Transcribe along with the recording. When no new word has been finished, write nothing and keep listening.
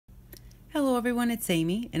everyone, it's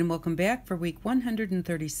Amy and welcome back for week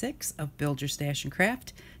 136 of Build Your Stash and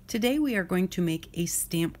Craft. Today we are going to make a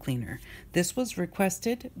stamp cleaner. This was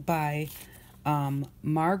requested by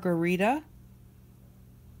Margarita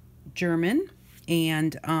German,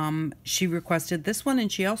 and she requested this one,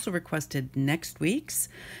 and she also requested next week's.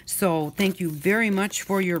 So thank you very much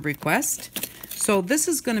for your request. So this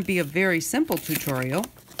is going to be a very simple tutorial,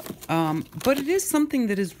 but it is something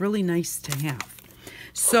that is really nice to have.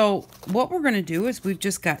 So what we're going to do is we've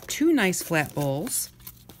just got two nice flat bowls,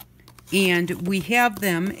 and we have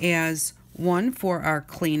them as one for our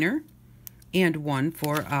cleaner and one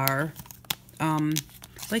for our,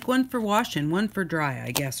 like one for washing, one for dry,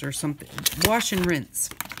 I guess, or something, wash and rinse.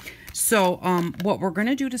 So what we're going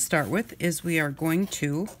to do to start with is we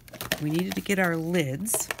needed to get our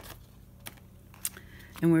lids,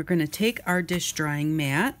 and we're going to take our dish drying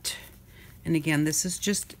mat, and again, this is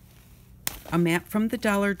just a mat from the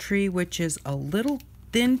Dollar Tree, which is a little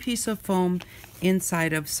thin piece of foam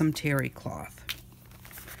inside of some terry cloth.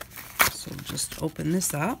 So just open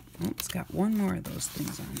this up. Oh, it's got one more of those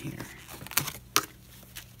things on here.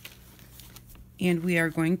 And we are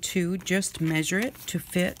going to just measure it to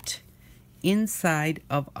fit inside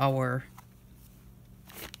of our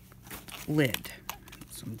lid.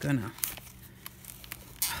 So I'm gonna...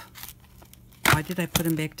 Why did I put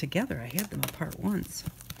them back together? I had them apart once.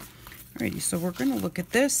 Alrighty, so we're going to look at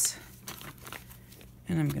this,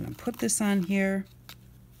 and I'm going to put this on here.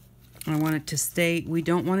 I want it to stay, we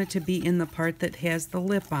don't want it to be in the part that has the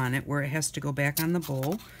lip on it where it has to go back on the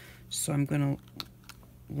bowl. So I'm going to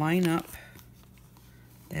line up,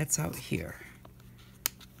 that's out here.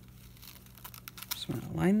 Just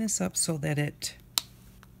want to line this up so that it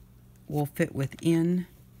will fit within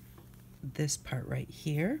this part right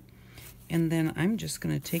here. And then I'm just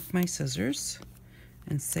going to take my scissors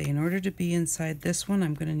and say, in order to be inside this one,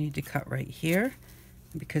 I'm going to need to cut right here.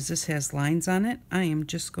 And because this has lines on it, I am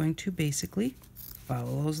just going to basically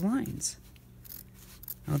follow those lines.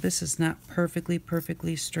 Now this is not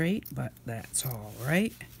perfectly straight, but that's all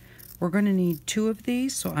right. We're going to need two of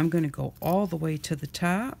these, so I'm going to go all the way to the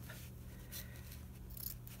top.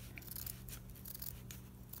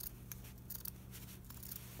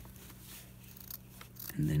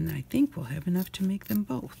 And then I think we'll have enough to make them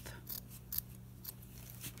both.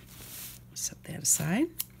 Set that aside.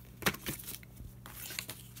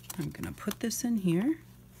 I'm going to put this in here.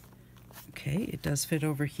 Okay, it does fit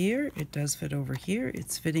over here. It does fit over here.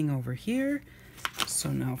 It's fitting over here. So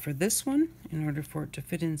now for this one, in order for it to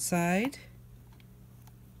fit inside,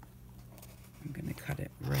 I'm going to cut it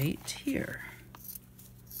right here.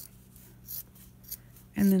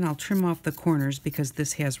 And then I'll trim off the corners because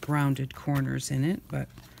this has rounded corners in it, but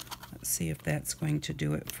let's see if that's going to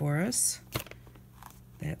do it for us.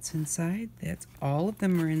 That's inside. That's all of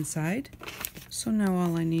them are inside. So now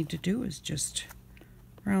all I need to do is just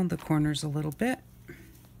round the corners a little bit.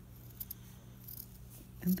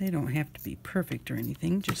 And they don't have to be perfect or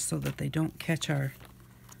anything, just so that they don't catch our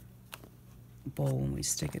bowl when we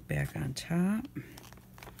stick it back on top.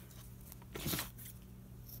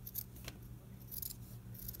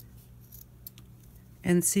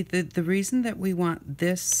 And see, the reason that we want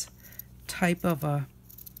this type of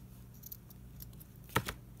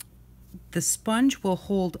the sponge will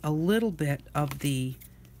hold a little bit of the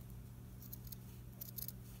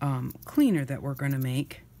cleaner that we're going to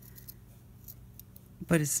make,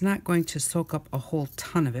 but it's not going to soak up a whole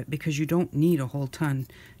ton of it because you don't need a whole ton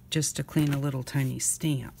just to clean a little tiny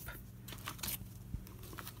stamp.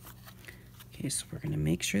 Okay, so we're going to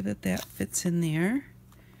make sure that that fits in there.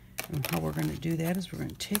 And how we're going to do that is we're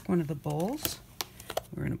going to take one of the bowls,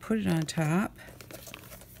 we're going to put it on top,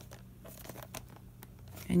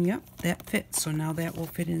 and yep, that fits. So now that will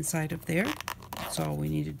fit inside of there. That's all we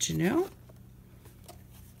needed to know.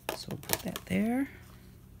 So we'll put that there.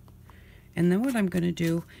 And then what I'm going to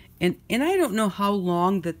do, and I don't know how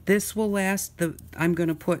long that this will last. I'm going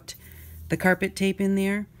to put the carpet tape in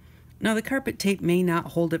there. Now the carpet tape may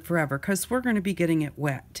not hold it forever because we're going to be getting it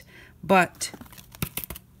wet, but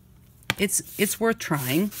it's worth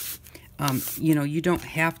trying. You know, you don't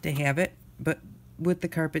have to have it, but with the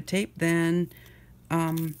carpet tape, then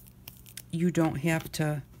you don't have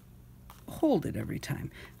to hold it every time.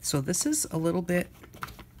 So this is a little bit,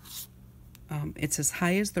 it's as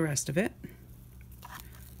high as the rest of it,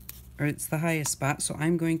 or it's the highest spot, so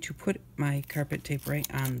I'm going to put my carpet tape right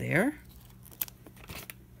on there.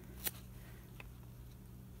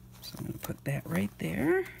 So I'm going to put that right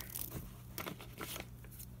there.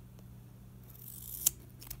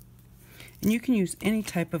 And you can use any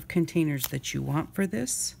type of containers that you want for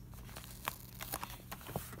this.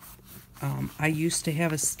 I used to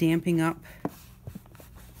have a Stampin' Up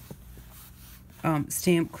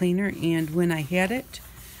stamp cleaner, and when I had it,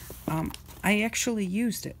 I actually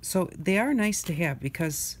used it. So they are nice to have,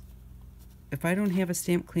 because if I don't have a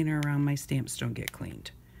stamp cleaner around, my stamps don't get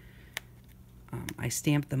cleaned. I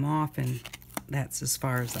stamp them off, and that's as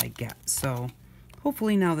far as I get. So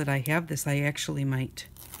hopefully now that I have this, I actually might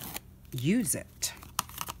use it.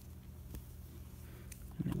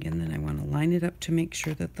 And again, then I want to line it up to make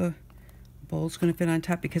sure that the bowl's going to fit on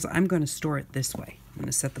top, because I'm going to store it this way. I'm going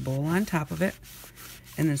to set the bowl on top of it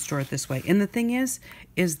and then store it this way. And the thing is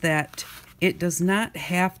that it does not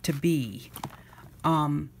have to be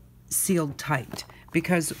sealed tight,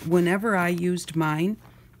 because whenever I used mine,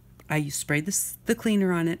 I sprayed the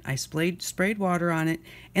cleaner on it, I sprayed water on it,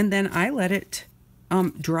 and then I let it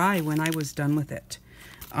dry when I was done with it.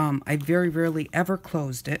 I very rarely ever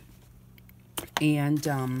closed it,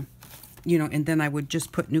 and you know, and then I would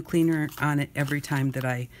just put new cleaner on it every time that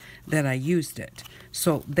I used it.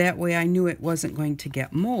 So that way I knew it wasn't going to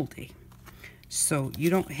get moldy. So you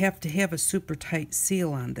don't have to have a super tight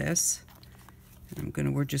seal on this.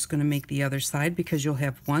 We're just gonna make the other side, because you'll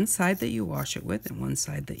have one side that you wash it with and one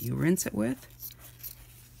side that you rinse it with.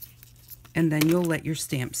 And then you'll let your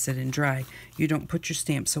stamps sit and dry. You don't put your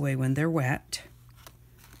stamps away when they're wet.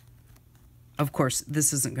 Of course,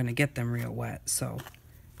 this isn't gonna get them real wet, so.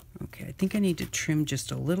 Okay, I think I need to trim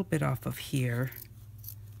just a little bit off of here.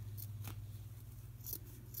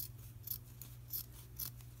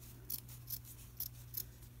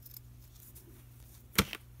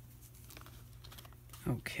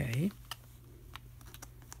 Okay.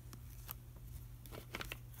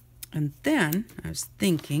 And then I was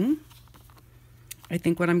thinking, I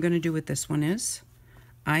think what I'm going to do with this one is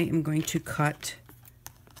I am going to cut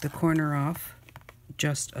the corner off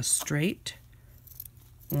just a straight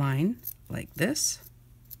line like this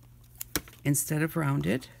instead of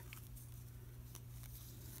rounded.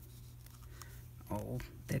 Oh,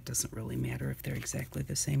 that doesn't really matter if they're exactly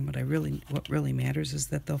the same. What really matters is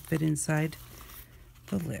that they'll fit inside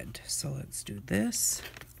the lid. So let's do this.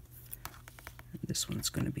 This one's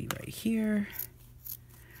going to be right here.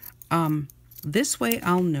 This way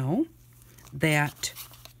I'll know that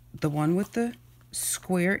the one with the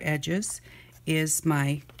square edges is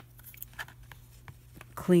my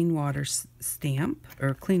clean water stamp,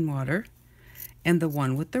 or clean water, and the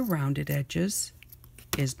one with the rounded edges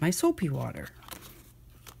is my soapy water.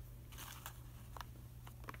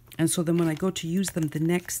 And so then when I go to use them the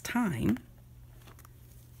next time,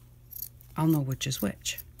 I'll know which is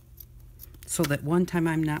which. So that one time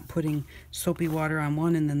I'm not putting soapy water on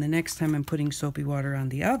one, and then the next time I'm putting soapy water on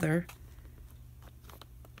the other.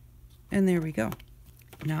 And there we go.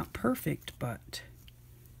 Not perfect, but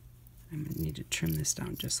I'm going to need to trim this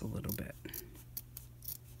down just a little bit.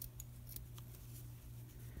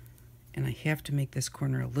 And I have to make this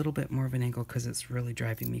corner a little bit more of an angle, because it's really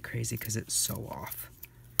driving me crazy because it's so off,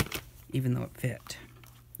 even though it fit.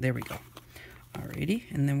 There we go. Alrighty,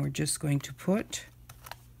 and then we're just going to put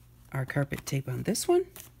our carpet tape on this one,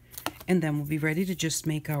 and then we'll be ready to just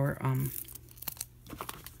make our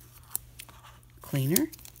cleaner.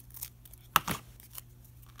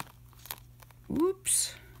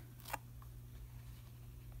 Oops.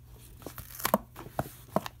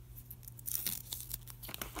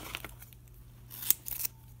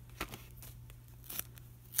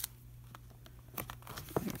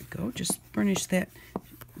 There we go. Just burnish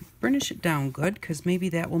it down good, because maybe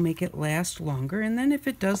that will make it last longer. And then if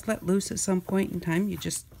it does let loose at some point in time, you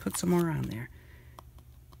just put some more on there.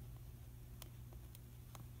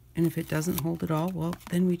 And if it doesn't hold at all, well,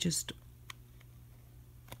 then we just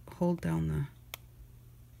hold down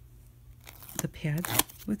the pad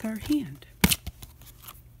with our hand.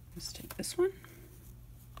 Let's take this one.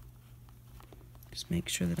 Just make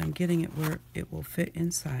sure that I'm getting it where it will fit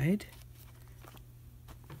inside.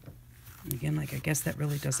 And again, I guess that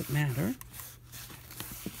really doesn't matter.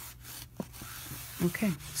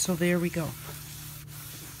 Okay, so there we go.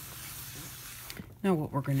 Now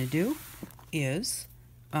what we're going to do is,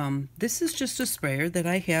 this is just a sprayer that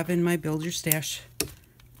I have in my Build Your Stash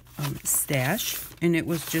stash, and it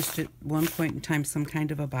was just at one point in time some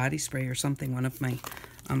kind of a body spray or something. One of my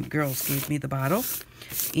girls gave me the bottle,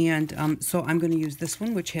 and so I'm going to use this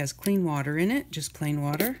one, which has clean water in it, just plain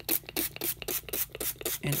water.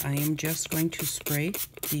 And I am just going to spray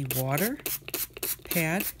the water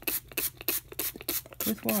pad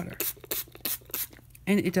with water.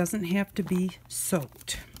 And it doesn't have to be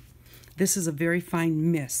soaked. This is a very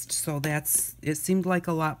fine mist, so it seemed like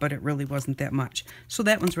a lot, but it really wasn't that much. So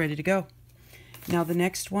that one's ready to go. Now the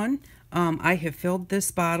next one, I have filled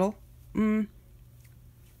this bottle.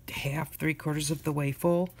 half, 3/4 of the way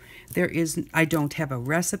full. I don't have a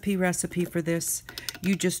recipe for this.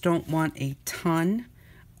 You just don't want a ton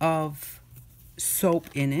of soap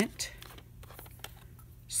in it.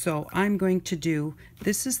 So I'm going to do,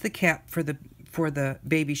 this is the cap for the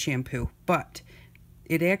baby shampoo, but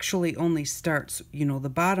it actually only starts, you know, the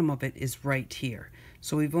bottom of it is right here.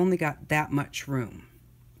 So we've only got that much room,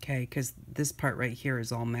 okay, because this part right here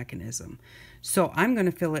is all mechanism. So I'm going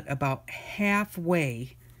to fill it about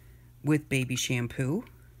halfway with baby shampoo.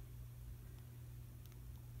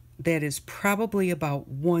 That is probably about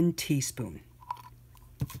 1 teaspoon.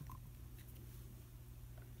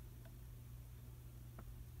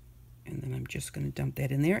 And then I'm just going to dump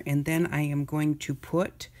that in there. And then I am going to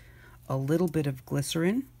put a little bit of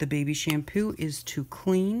glycerin. The baby shampoo is to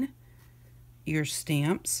clean your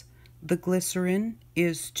stamps. The glycerin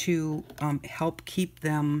is to help keep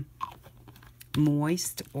them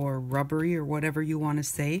moist or rubbery or whatever you want to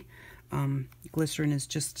say. Glycerin is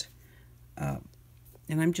just, and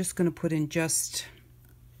I'm just going to put in just,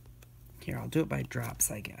 here, I'll do it by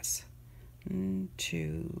drops, I guess. 1,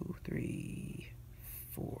 2, 3,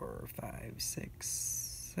 4, 5, 6,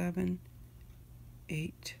 7,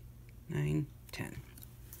 8, 9, 10.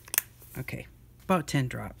 Okay, about 10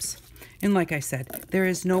 drops. And like I said, there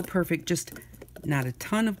is no perfect, just not a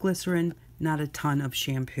ton of glycerin, not a ton of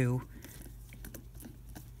shampoo.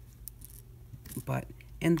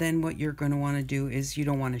 And then what you're going to want to do is you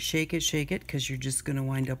don't want to shake it, because you're just going to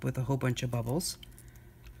wind up with a whole bunch of bubbles.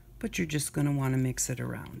 But you're just going to want to mix it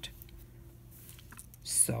around.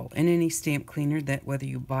 So, and any stamp cleaner, that whether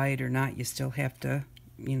you buy it or not, you still have to,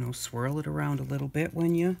 you know, swirl it around a little bit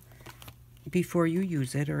before you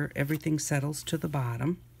use it, or everything settles to the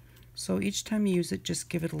bottom. So each time you use it, just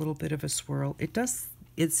give it a little bit of a swirl.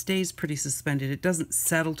 It stays pretty suspended. It doesn't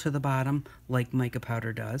settle to the bottom like mica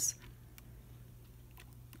powder does.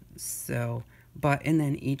 So, and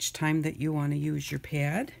then each time that you want to use your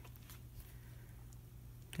pad,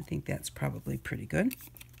 I think that's probably pretty good.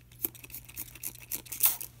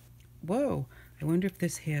 Whoa, I wonder if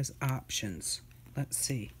this has options. Let's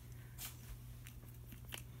see.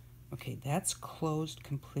 Okay, that's closed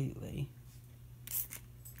completely.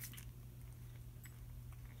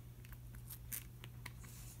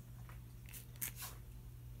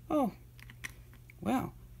 Oh,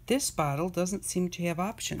 wow. This bottle doesn't seem to have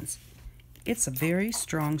options. It's a very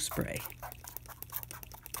strong spray.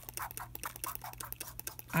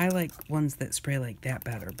 I like ones that spray like that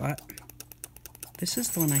better, but this is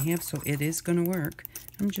the one I have, so it is going to work.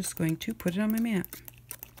 I'm just going to put it on my mat.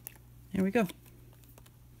 There we go.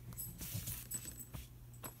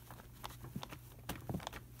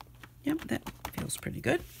 Yep, that feels pretty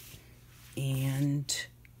good. And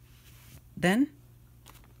then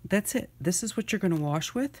that's it. This is what you're going to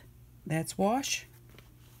wash with. That's wash.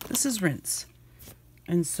 This is rinse.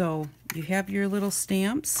 And so you have your little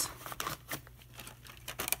stamps.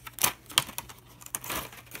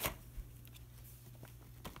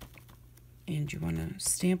 And you want to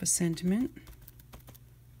stamp a sentiment.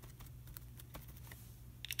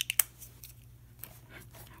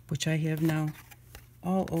 Which I have now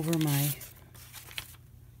all over my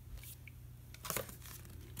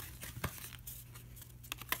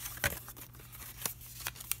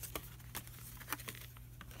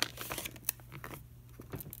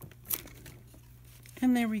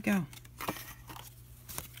and there we go.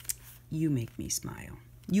 You make me smile.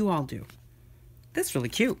 You all do. That's really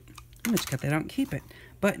cute. I'm just cut that out and keep it.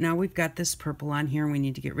 But now we've got this purple on here and we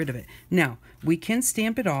need to get rid of it. Now, we can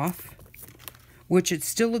stamp it off, which it's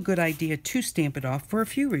still a good idea to stamp it off for a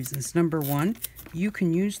few reasons. Number one, you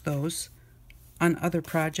can use those on other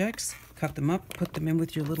projects. Cut them up, put them in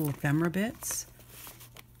with your little ephemera bits.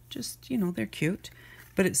 Just, you know, they're cute.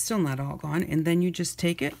 But it's still not all gone. And then you just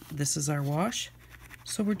take it. This is our wash.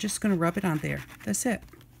 So we're just going to rub it on there. That's it.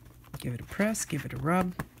 Give it a press, give it a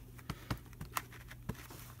rub.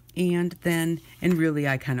 And then, and really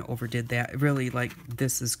I kind of overdid that. Really, like,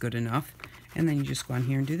 this is good enough. And then you just go on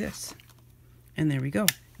here and do this. And there we go.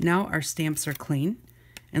 Now our stamps are clean.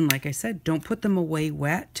 And like I said, don't put them away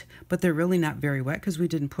wet, but they're really not very wet because we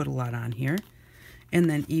didn't put a lot on here. And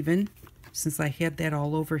then even, since I had that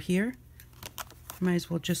all over here, I might as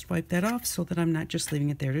well just wipe that off so that I'm not just leaving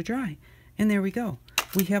it there to dry. And there we go.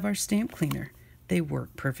 We have our stamp cleaner. They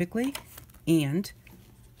work perfectly. And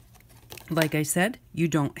like I said, you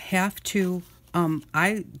don't have to,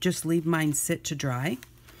 I just leave mine sit to dry.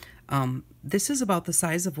 This is about the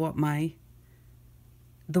size of what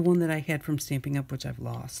the one that I had from Stampin' Up, which I've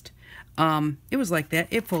lost. It was like that.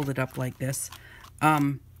 It folded up like this.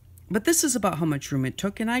 But this is about how much room it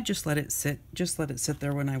took, and I just let it sit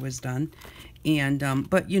there when I was done. And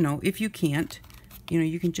but you know, if you can't, you know,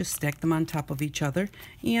 you can just stack them on top of each other,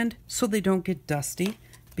 and so they don't get dusty,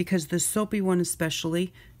 because the soapy one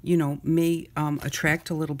especially, you know, may attract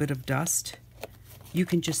a little bit of dust. You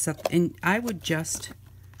can just set, and I would just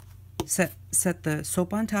set the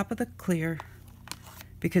soap on top of the clear,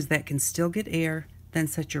 because that can still get air. Then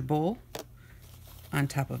set your bowl on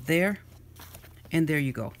top of there, and there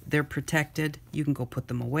you go. They're protected. You can go put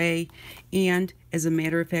them away. And as a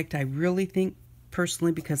matter of fact, I really think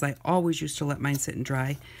personally, because I always used to let mine sit and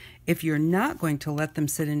dry, if you're not going to let them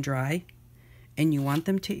sit and dry and you want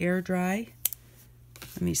them to air dry,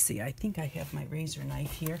 let me see, I think I have my razor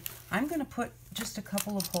knife here. I'm going to put just a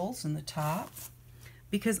couple of holes in the top,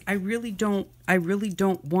 because I really don't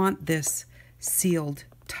want this sealed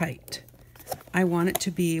tight. I want it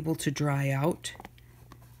to be able to dry out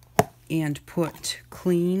and put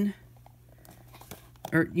clean,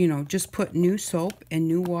 or, you know, just put new soap and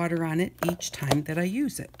new water on it each time that I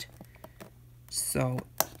use it. So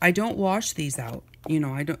I don't wash these out.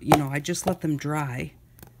 I just let them dry.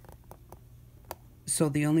 So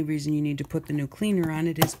the only reason you need to put the new cleaner on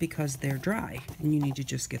it is because they're dry and you need to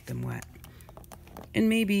just get them wet. And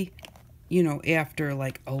maybe, you know, after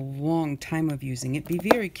like a long time of using it, be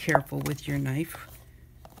very careful with your knife.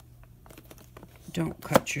 Don't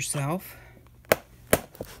cut yourself.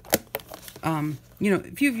 You know,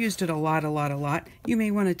 if you've used it a lot, you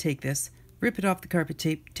may want to take this, rip it off the carpet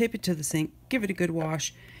tape, tape it to the sink, give it a good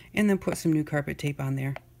wash, and then put some new carpet tape on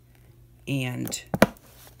there and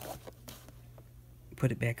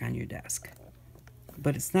put it back on your desk.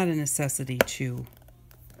 But it's not a necessity to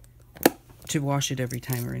wash it every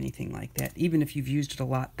time or anything like that, even if you've used it a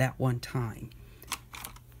lot that one time.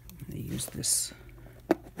 I'm going to use this.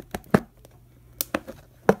 Let's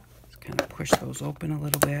kind of push those open a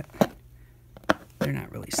little bit. They're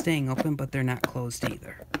not really staying open, but they're not closed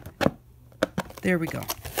either. There we go.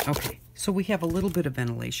 Okay, so we have a little bit of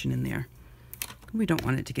ventilation in there. We don't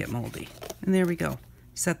want it to get moldy. And there we go.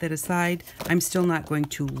 Set that aside. I'm still not going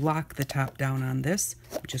to lock the top down on this.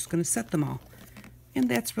 I'm just going to set them all. And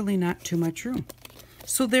that's really not too much room.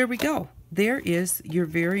 So there we go. There is your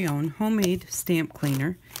very own homemade stamp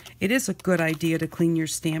cleaner. It is a good idea to clean your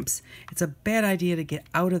stamps. It's a bad idea to get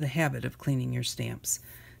out of the habit of cleaning your stamps.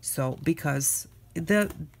 So, because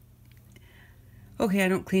okay, I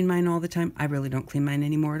don't clean mine all the time. I really don't clean mine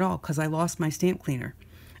anymore at all because I lost my stamp cleaner.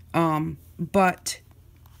 But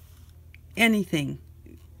anything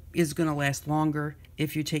is going to last longer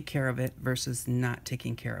if you take care of it versus not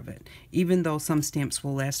taking care of it. Even though some stamps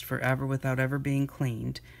will last forever without ever being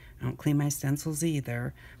cleaned. I don't clean my stencils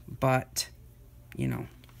either, but, you know,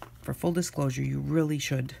 for full disclosure, you really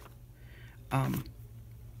should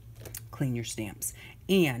clean your stamps.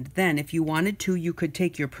 And then if you wanted to, you could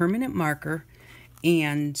take your permanent marker,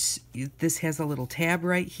 and this has a little tab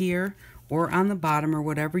right here, or on the bottom or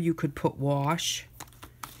whatever, you could put wash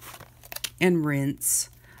and rinse,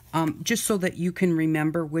 just so that you can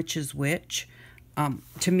remember which is which.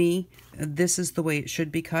 To me, this is the way it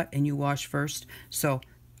should be cut, and you wash first. So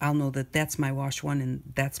I'll know that that's my wash one and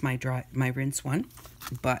that's my rinse one.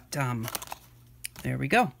 But there we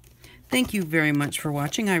go. Thank you very much for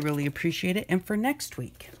watching. I really appreciate it. And for next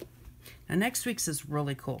week, now next week's is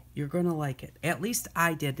really cool. You're going to like it. At least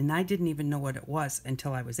I did, and I didn't even know what it was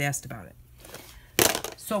until I was asked about it.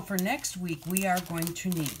 So for next week, we are going to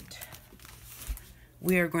need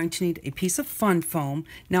a piece of fun foam.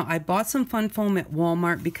 Now, I bought some fun foam at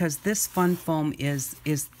Walmart because this fun foam is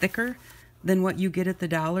thicker than what you get at the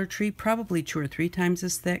Dollar Tree, probably 2 or 3 times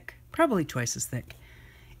as thick, probably twice as thick.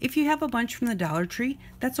 If you have a bunch from the Dollar Tree,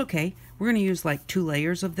 that's okay. We're going to use like 2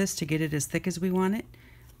 layers of this to get it as thick as we want it.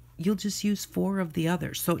 You'll just use 4 of the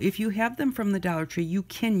others. So if you have them from the Dollar Tree, you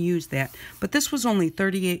can use that. But this was only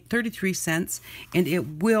 33 cents, and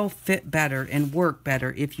it will fit better and work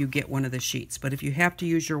better if you get one of the sheets. But if you have to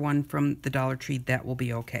use your one from the Dollar Tree, that will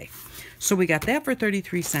be okay. So we got that for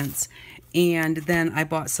 33 cents. And then I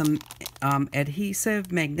bought some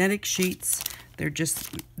adhesive magnetic sheets.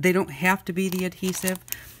 They don't have to be the adhesive,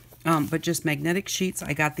 but just magnetic sheets.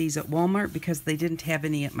 I got these at Walmart because they didn't have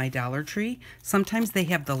any at my Dollar Tree. Sometimes they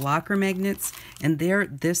have the locker magnets, and they're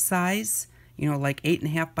this size, you know, like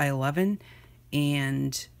 8.5 by 11,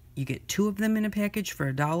 and you get 2 of them in a package for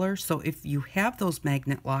 $1. So if you have those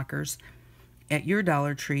magnet lockers at your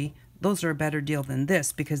Dollar Tree, those are a better deal than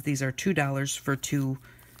this, because these are $2 for 2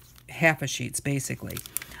 half a sheets, basically.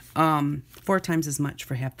 4 times as much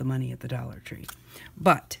for half the money at the Dollar Tree.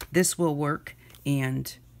 But this will work,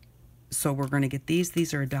 and so we're going to get these.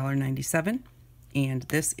 These are $1.97, and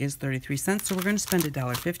this is 33 cents, so we're going to spend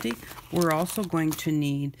 $1.50. We're also going to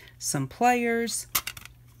need some pliers,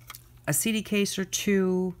 a CD case or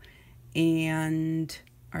two, and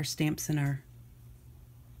our stamps and our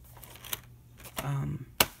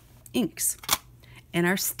inks, and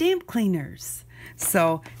our stamp cleaners.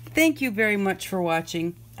 So thank you very much for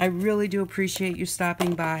watching. I really do appreciate you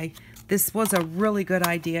stopping by. This was a really good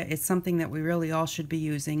idea. It's something that we really all should be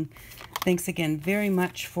using. Thanks again very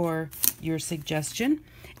much for your suggestion,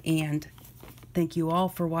 and thank you all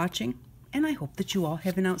for watching, and I hope that you all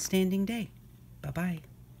have an outstanding day. Bye-bye.